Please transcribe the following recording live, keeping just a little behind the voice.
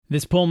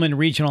This Pullman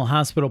Regional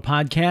Hospital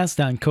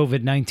podcast on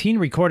COVID-19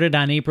 recorded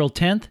on April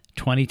 10th,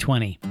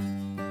 2020.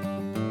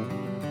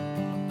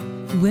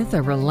 With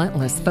a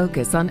relentless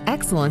focus on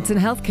excellence in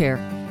healthcare,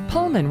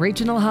 Pullman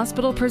Regional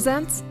Hospital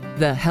presents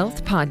the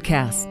Health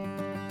Podcast.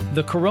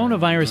 The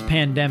coronavirus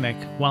pandemic,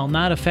 while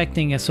not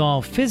affecting us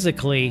all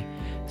physically,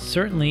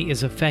 certainly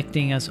is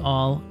affecting us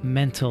all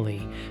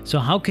mentally. So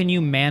how can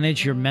you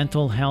manage your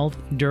mental health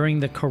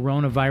during the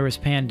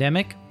coronavirus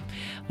pandemic?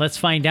 Let's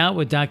find out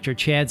with Dr.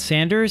 Chad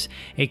Sanders,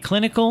 a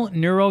clinical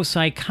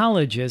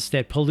neuropsychologist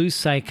at Palouse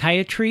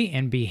Psychiatry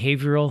and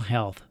Behavioral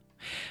Health.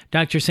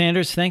 Dr.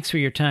 Sanders, thanks for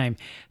your time.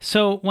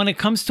 So when it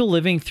comes to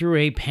living through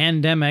a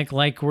pandemic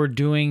like we're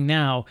doing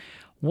now,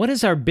 what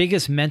is our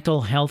biggest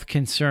mental health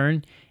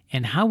concern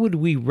and how would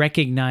we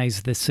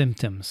recognize the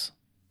symptoms?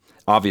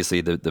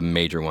 Obviously, the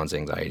major one's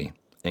anxiety.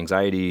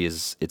 Anxiety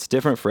it's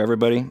different for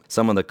everybody.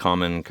 Some of the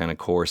common kind of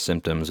core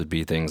symptoms would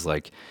be things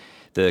like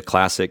the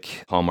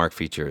classic hallmark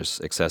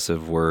features,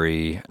 excessive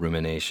worry,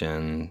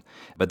 rumination.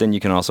 But then you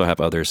can also have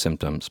other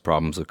symptoms,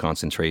 problems with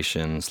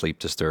concentration, sleep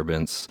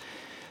disturbance,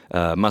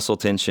 muscle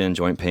tension,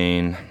 joint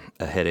pain,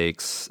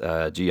 headaches,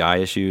 GI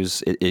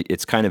issues.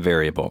 It's kind of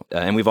variable.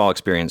 And we've all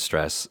experienced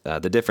stress.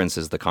 The difference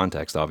is the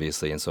context,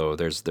 obviously. And so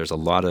there's a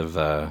lot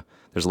of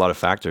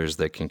factors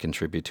that can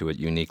contribute to it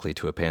uniquely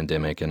to a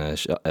pandemic and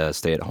a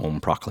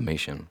stay-at-home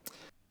proclamation.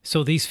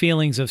 So these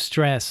feelings of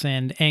stress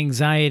and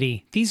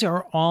anxiety, these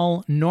are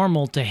all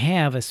normal to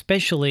have,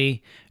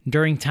 especially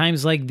during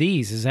times like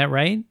these. Is that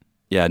right?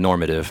 Yeah,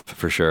 normative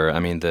for sure. I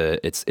mean,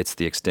 it's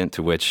the extent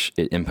to which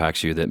it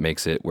impacts you that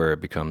makes it where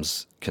it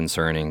becomes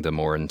concerning the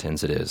more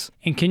intense it is.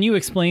 And can you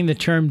explain the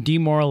term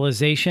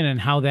demoralization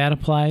and how that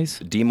applies?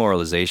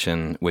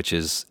 Demoralization,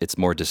 it's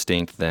more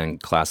distinct than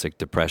classic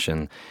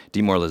depression.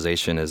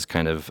 Demoralization is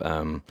kind of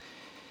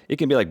it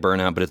can be like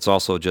burnout, but it's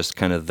also just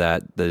kind of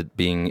the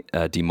being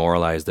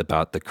demoralized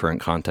about the current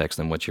context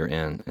and what you're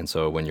in. And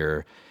so when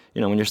you're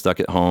stuck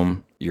at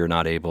home, you're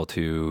not able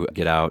to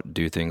get out,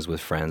 do things with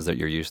friends that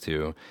you're used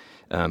to.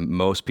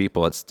 Most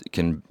people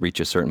can reach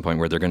a certain point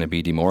where they're going to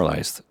be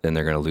demoralized and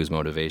they're going to lose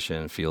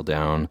motivation, feel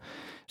down.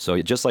 So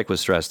just like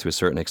with stress, to a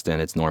certain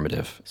extent, it's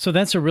normative. So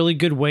that's a really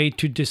good way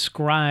to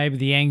describe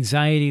the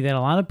anxiety that a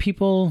lot of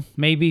people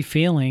may be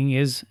feeling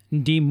is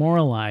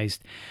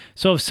demoralized.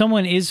 So if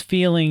someone is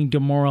feeling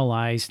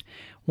demoralized,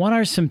 what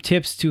are some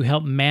tips to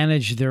help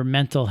manage their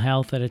mental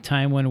health at a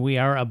time when we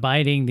are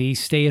abiding the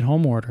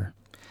stay-at-home order?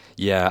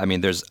 Yeah, I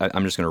mean,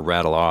 I'm just going to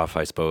rattle off,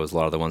 I suppose, a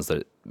lot of the ones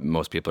that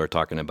most people are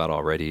talking about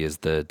already is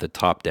the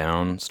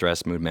top-down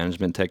stress mood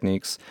management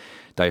techniques,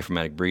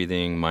 diaphragmatic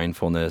breathing,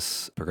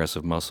 mindfulness,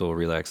 progressive muscle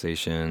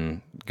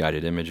relaxation,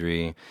 guided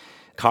imagery.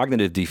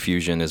 Cognitive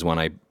diffusion is one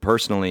I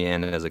personally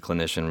and as a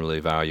clinician really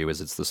value.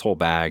 It's this whole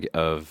bag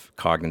of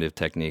cognitive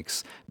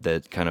techniques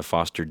that kind of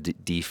foster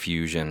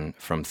diffusion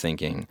from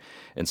thinking.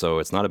 And so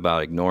it's not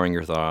about ignoring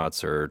your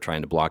thoughts or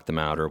trying to block them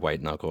out or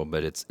white knuckle,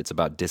 but it's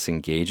about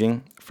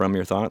disengaging from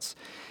your thoughts.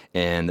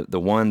 And the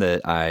one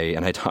that I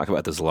talk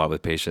about this a lot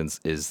with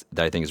patients is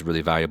that I think is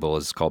really valuable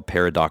is called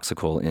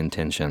paradoxical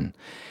intention.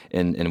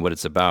 And what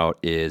it's about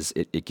is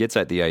it gets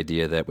at the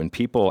idea that when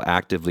people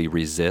actively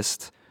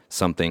resist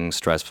something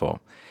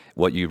stressful,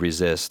 what you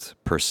resist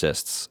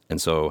persists.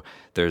 And so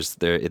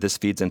this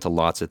feeds into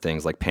lots of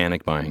things like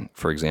panic buying,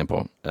 for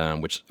example,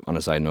 which on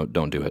a side note,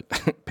 don't do it.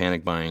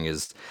 Panic buying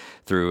is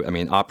through,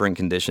 operant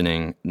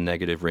conditioning,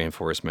 negative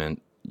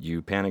reinforcement.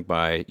 You panic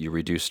buy, you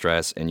reduce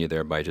stress, and you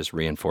thereby just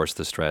reinforce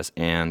the stress.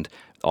 And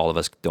all of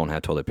us don't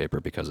have toilet paper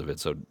because of it,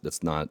 so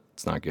it's not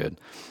good.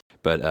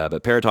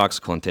 But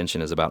paradoxical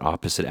intention is about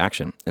opposite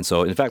action. And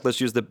so, in fact, let's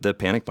use the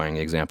panic buying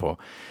example.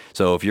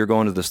 So if you're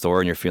going to the store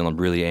and you're feeling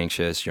really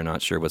anxious, you're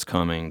not sure what's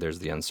coming, there's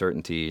the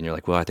uncertainty, and you're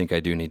like, well, I think I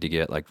do need to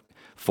get like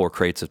 4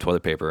 crates of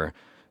toilet paper.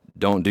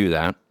 Don't do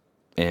that.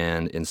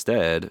 And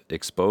instead,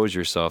 expose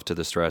yourself to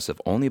the stress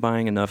of only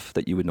buying enough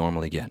that you would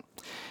normally get.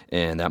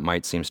 And that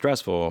might seem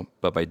stressful,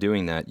 but by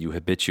doing that, you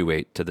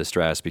habituate to the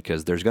stress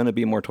because there's going to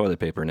be more toilet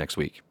paper next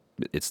week.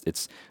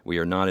 We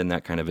are not in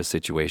that kind of a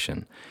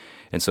situation.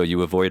 And so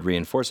you avoid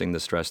reinforcing the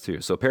stress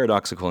too. So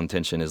paradoxical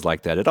intention is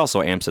like that. It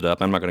also amps it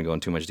up. I'm not going to go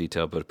into too much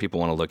detail, but if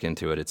people want to look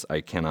into it, I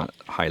cannot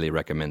highly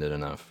recommend it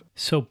enough.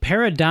 So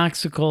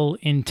paradoxical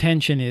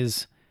intention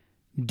is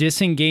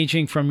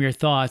disengaging from your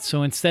thoughts.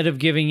 So instead of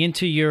giving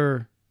into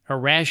your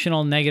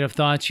irrational negative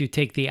thoughts, you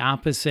take the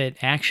opposite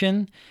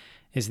action.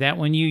 Is that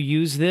when you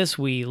use this,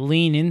 we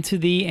lean into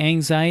the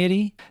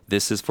anxiety?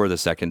 This is for the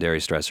secondary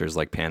stressors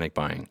like panic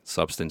buying,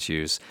 substance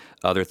use,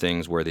 other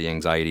things where the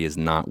anxiety is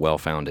not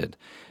well-founded.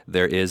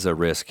 There is a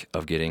risk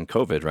of getting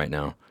COVID right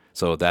now.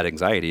 So that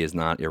anxiety is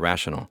not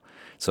irrational.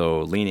 So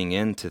leaning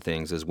into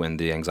things is when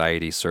the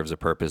anxiety serves a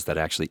purpose that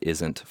actually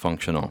isn't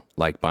functional,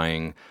 like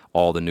buying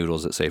all the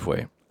noodles at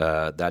Safeway.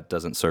 That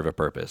doesn't serve a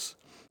purpose.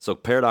 So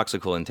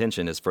paradoxical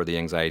intention is for the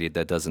anxiety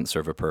that doesn't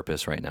serve a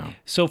purpose right now.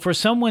 So for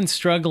someone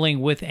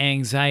struggling with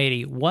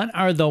anxiety, what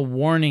are the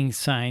warning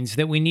signs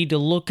that we need to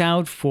look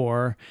out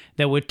for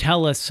that would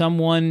tell us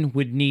someone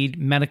would need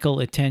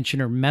medical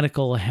attention or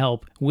medical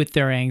help with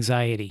their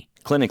anxiety?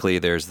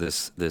 clinically, there's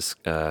this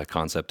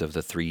concept of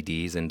the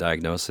 3Ds in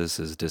diagnosis: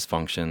 is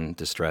dysfunction,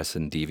 distress,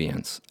 and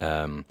deviance.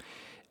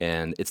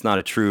 And it's not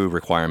a true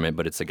requirement,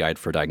 but it's a guide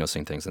for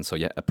diagnosing things. And so,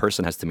 yeah, a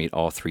person has to meet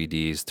all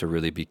 3Ds to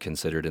really be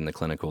considered in the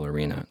clinical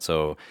arena.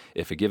 So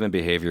if a given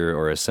behavior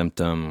or a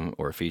symptom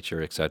or a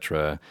feature, et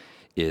cetera,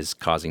 is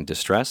causing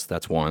distress,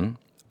 that's one.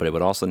 But it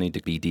would also need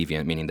to be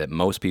deviant, meaning that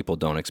most people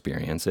don't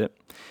experience it,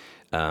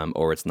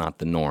 or it's not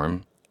the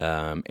norm.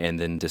 And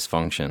then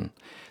dysfunction.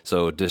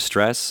 So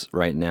distress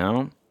right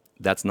now,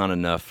 that's not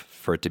enough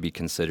for it to be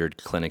considered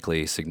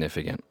clinically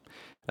significant.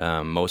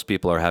 Most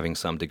people are having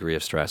some degree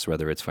of stress,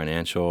 whether it's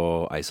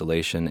financial,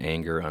 isolation,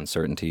 anger,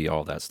 uncertainty,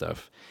 all that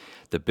stuff.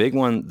 The big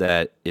one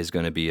that is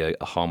going to be a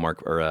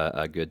hallmark or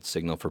a good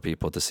signal for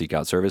people to seek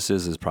out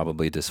services is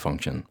probably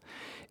dysfunction.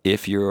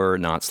 If you're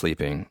not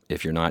sleeping,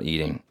 if you're not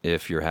eating,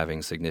 if you're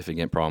having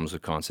significant problems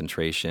with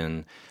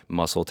concentration,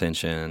 muscle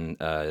tension,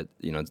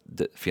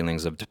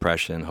 feelings of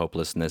depression,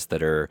 hopelessness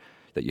that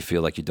you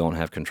feel like you don't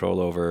have control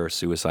over,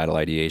 suicidal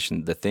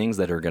ideation, the things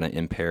that are going to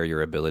impair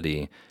your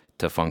ability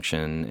to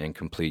function and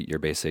complete your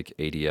basic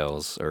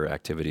ADLs or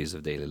activities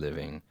of daily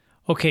living.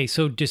 Okay,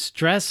 so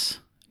distress,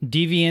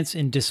 deviance,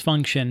 and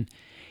dysfunction.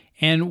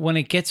 And when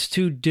it gets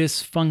to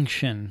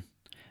dysfunction,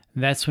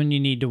 that's when you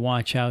need to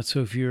watch out.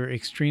 So if you're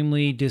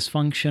extremely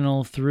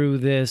dysfunctional through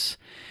this,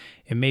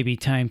 it may be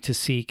time to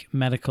seek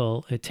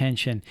medical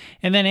attention.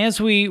 And then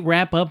as we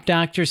wrap up,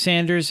 Dr.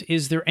 Sanders,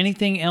 is there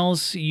anything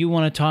else you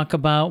want to talk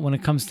about when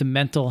it comes to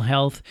mental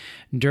health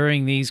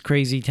during these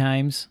crazy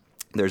times?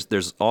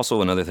 There's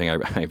also another thing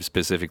I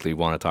specifically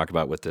want to talk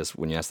about with this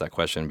when you ask that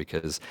question,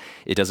 because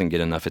it doesn't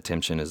get enough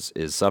attention,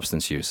 is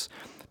substance use.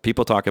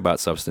 People talk about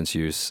substance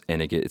use,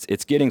 and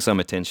it's getting some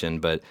attention,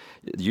 but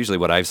usually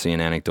what I've seen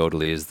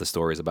anecdotally is the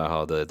stories about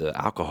how the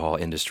alcohol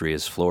industry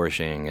is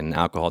flourishing and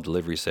alcohol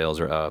delivery sales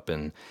are up,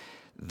 and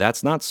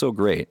that's not so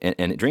great.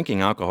 And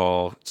drinking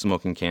alcohol,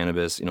 smoking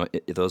cannabis,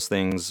 those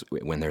things,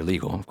 when they're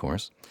legal, of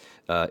course,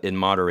 in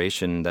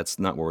moderation, that's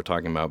not what we're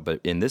talking about. But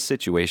in this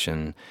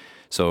situation,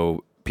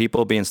 so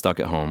people being stuck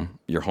at home,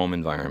 your home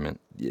environment,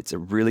 it's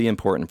really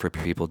important for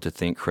people to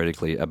think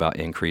critically about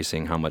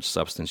increasing how much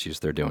substance use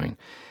they're doing.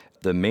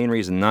 The main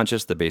reason, not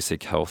just the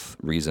basic health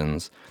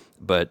reasons,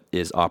 but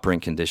is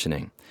operant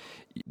conditioning.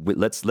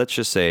 Let's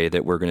just say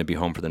that we're going to be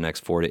home for the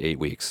next 4 to 8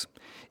 weeks.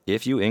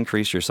 If you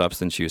increase your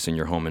substance use in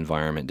your home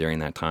environment during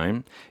that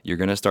time, you're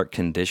going to start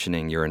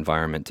conditioning your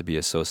environment to be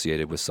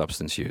associated with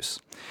substance use.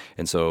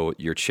 And so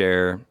your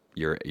chair,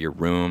 your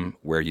room,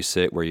 where you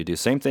sit, where you do.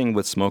 Same thing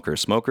with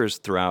smokers. Smokers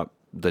throughout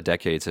the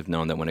decades have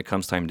known that when it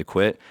comes time to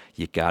quit,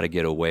 you got to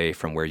get away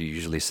from where you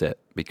usually sit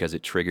because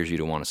it triggers you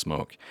to want to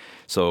smoke.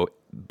 So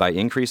by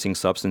increasing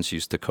substance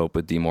use to cope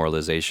with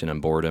demoralization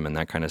and boredom and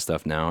that kind of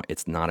stuff now,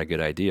 it's not a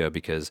good idea,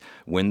 because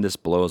when this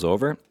blows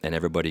over and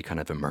everybody kind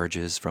of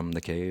emerges from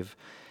the cave,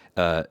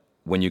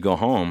 when you go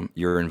home,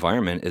 your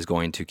environment is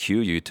going to cue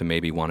you to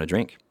maybe want to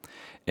drink.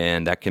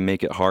 And that can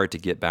make it hard to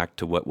get back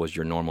to what was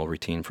your normal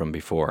routine from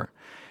before.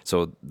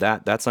 So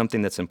that's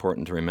something that's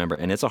important to remember,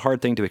 and it's a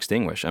hard thing to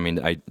extinguish. I mean,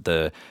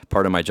 the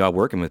part of my job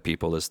working with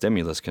people is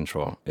stimulus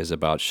control, is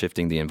about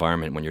shifting the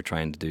environment when you're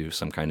trying to do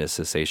some kind of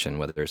cessation,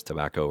 whether it's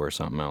tobacco or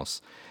something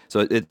else.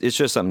 So it's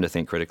just something to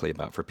think critically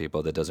about for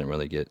people that doesn't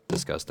really get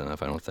discussed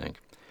enough, I don't think.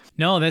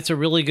 No, that's a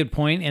really good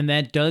point, and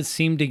that does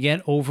seem to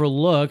get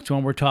overlooked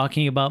when we're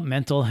talking about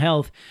mental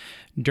health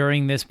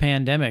during this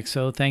pandemic.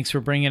 So thanks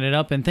for bringing it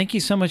up, and thank you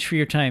so much for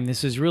your time.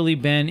 This has really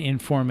been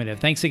informative.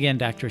 Thanks again,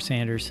 Dr.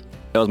 Sanders.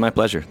 It was my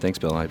pleasure. Thanks,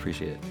 Bill. I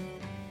appreciate it.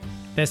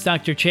 That's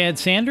Dr. Chad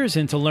Sanders,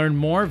 and to learn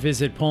more,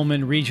 visit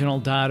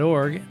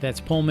pullmanregional.org.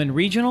 That's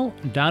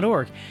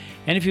pullmanregional.org.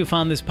 And if you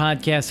found this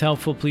podcast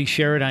helpful, please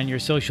share it on your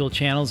social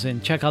channels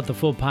and check out the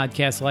full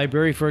podcast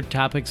library for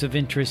topics of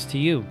interest to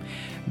you.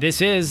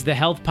 This is the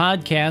Health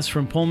Podcast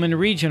from Pullman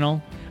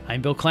Regional.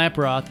 I'm Bill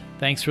Klaproth.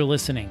 Thanks for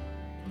listening.